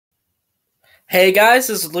Hey guys,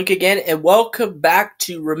 this is Luke again, and welcome back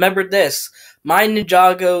to Remember This, my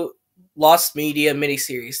Ninjago Lost Media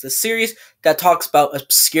miniseries, the series that talks about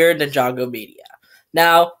obscure Ninjago media.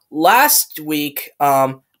 Now, last week,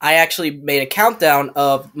 I actually made a countdown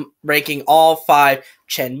of ranking all 5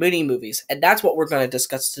 Chen Mini-Movies, and that's what we're going to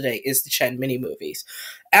discuss today, is the Chen Mini-Movies.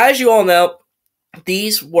 As you all know,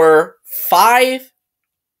 these were 5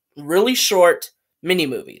 really short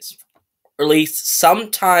mini-movies, released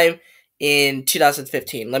sometime in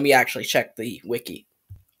 2015. Let me actually check the wiki.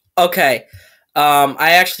 Okay,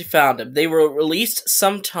 I actually found them. They were released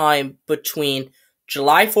sometime between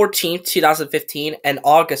July 14th, 2015 and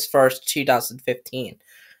August 1st, 2015.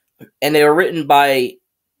 And they were written by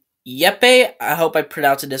Jeppe, I hope I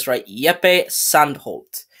pronounced this right, Jeppe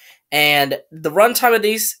Sandholt. And the runtime of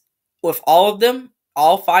these, with all of them,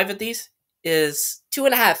 all 5 of these, is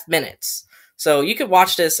 2.5 minutes. So you could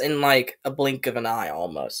watch this in like a blink of an eye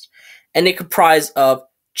almost. And they comprise of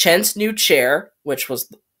Chen's New Chair, which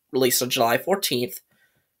was released on July 14th,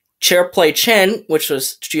 Chair Play Chen, which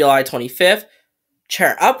was July 25th,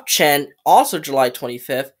 Chair Up Chen, also July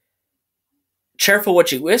 25th, Chair For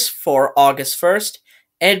What You Wish For, August 1st,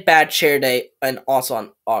 and Bad Chair Day, and also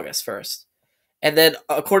on August 1st. And then,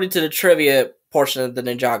 according to the trivia portion of the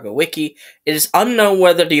Ninjago wiki, it is unknown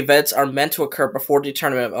whether the events are meant to occur before the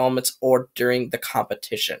tournament elements or during the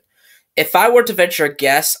competition. If I were to venture a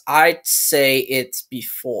guess, I'd say it's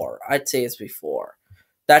before.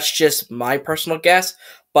 That's just my personal guess,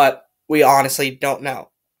 but we honestly don't know.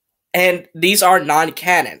 And these are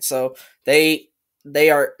non-canon, so they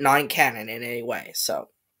are non-canon in any way. So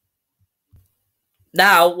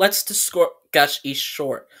now let's discuss each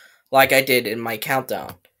short, like I did in my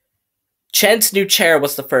countdown. Chen's New Chair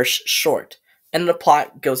was the first short, and the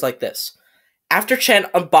plot goes like this. After Chen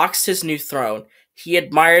unboxed his new throne, he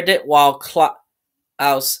admired it while Klaus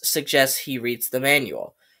suggests he reads the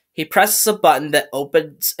manual. He presses a button that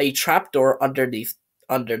opens a trapdoor under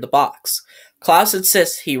the box. Klaus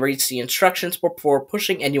insists he reads the instructions before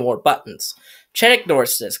pushing any more buttons. Chen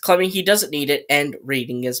ignores this, claiming he doesn't need it and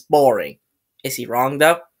reading is boring. Is he wrong,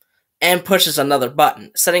 though? And pushes another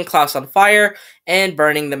button, setting Klaus on fire and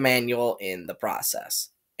burning the manual in the process.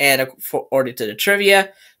 And according to the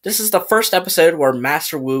trivia, this is the first episode where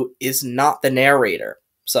Master Wu is not the narrator.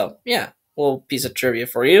 So, yeah, a little piece of trivia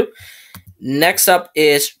for you. Next up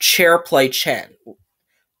is Chair Play Chen,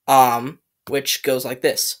 which goes like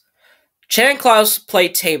this. Chen and Klaus play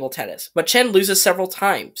table tennis, but Chen loses several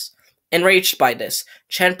times. Enraged by this,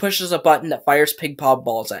 Chen pushes a button that fires ping pong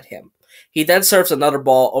balls at him. He then serves another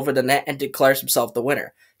ball over the net and declares himself the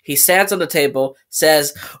winner. He stands on the table,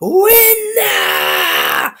 says, "Winner!"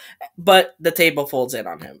 But the table folds in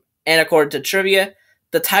on him. And according to trivia,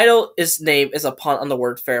 the title's name is a pun on the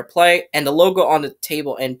word fair play, and the logo on the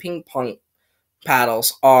table and ping pong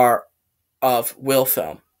paddles are of Will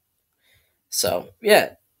Film. So,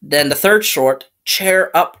 yeah. Then the third short,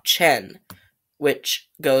 Chair Up Chen, which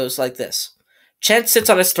goes like this. Chen sits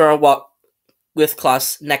on his throne with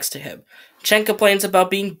Klaus next to him. Chen complains about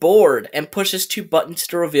being bored and pushes 2 buttons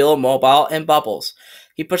to reveal a mobile and bubbles.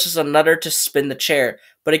 He pushes another to spin the chair,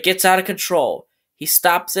 but it gets out of control. He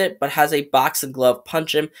stops it, but has a boxing glove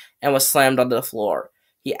punch him and was slammed onto the floor.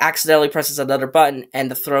 He accidentally presses another button,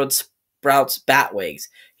 and the throne sprouts bat wings.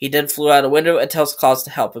 He then flew out a window and tells Klaus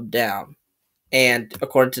to help him down. And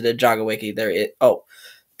according to the Ninjago wiki,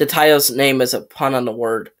 the title's name is a pun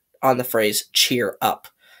on the phrase cheer up.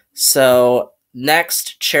 So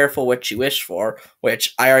next, Careful What You Wish For,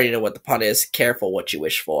 which I already know what the pun is, careful what you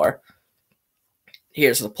wish for.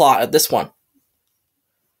 Here's the plot of this one.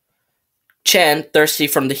 Chen, thirsty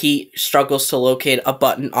from the heat, struggles to locate a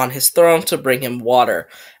button on his throne to bring him water.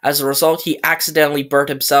 As a result, he accidentally burnt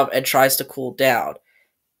himself and tries to cool down.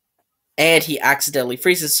 And he accidentally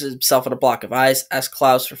freezes himself in a block of ice as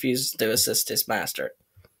Klaus refuses to assist his master.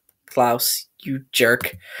 Klaus, you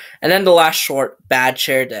jerk. And then the last short, Bad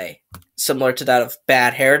Chair Day, similar to that of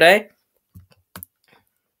Bad Hair Day.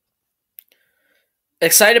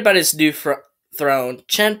 Excited about his new throne,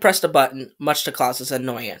 Chen pressed a button, much to Klaus's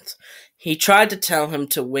annoyance. He tried to tell him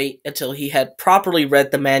to wait until he had properly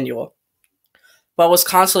read the manual, but was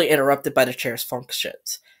constantly interrupted by the chair's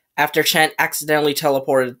functions. After Chen accidentally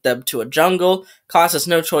teleported them to a jungle, Klaus has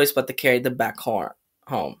no choice but to carry them back home.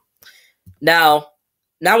 Now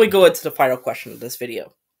we go into the final question of this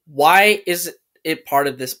video. Why is it part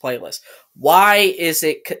of this playlist? Why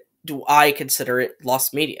do I consider it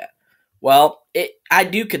lost media? Well, I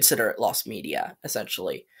do consider it lost media,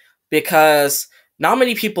 essentially, because not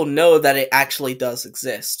many people know that it actually does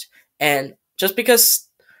exist. And just because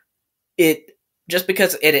it just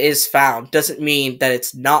because it is found doesn't mean that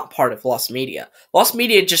it's not part of lost media. Lost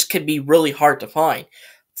media just can be really hard to find.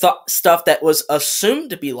 Stuff that was assumed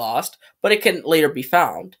to be lost, but it can later be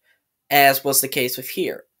found, as was the case with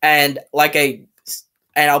here. And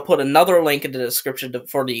I'll put another link in the description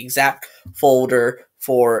for the exact folder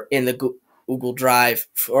for in the Google Drive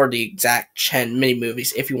for the exact Chen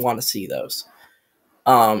Mini-Movies if you want to see those.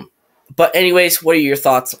 But anyways, what are your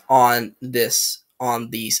thoughts on these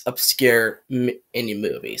obscure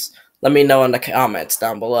mini-movies? Let me know in the comments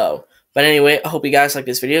down below. But anyway, I hope you guys like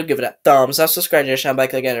this video. Give it a thumbs up, subscribe to the channel by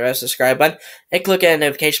clicking the red subscribe button, and click on the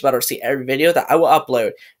notification button to see every video that I will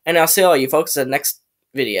upload. And I'll see all you folks in the next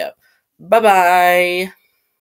video. Bye-bye!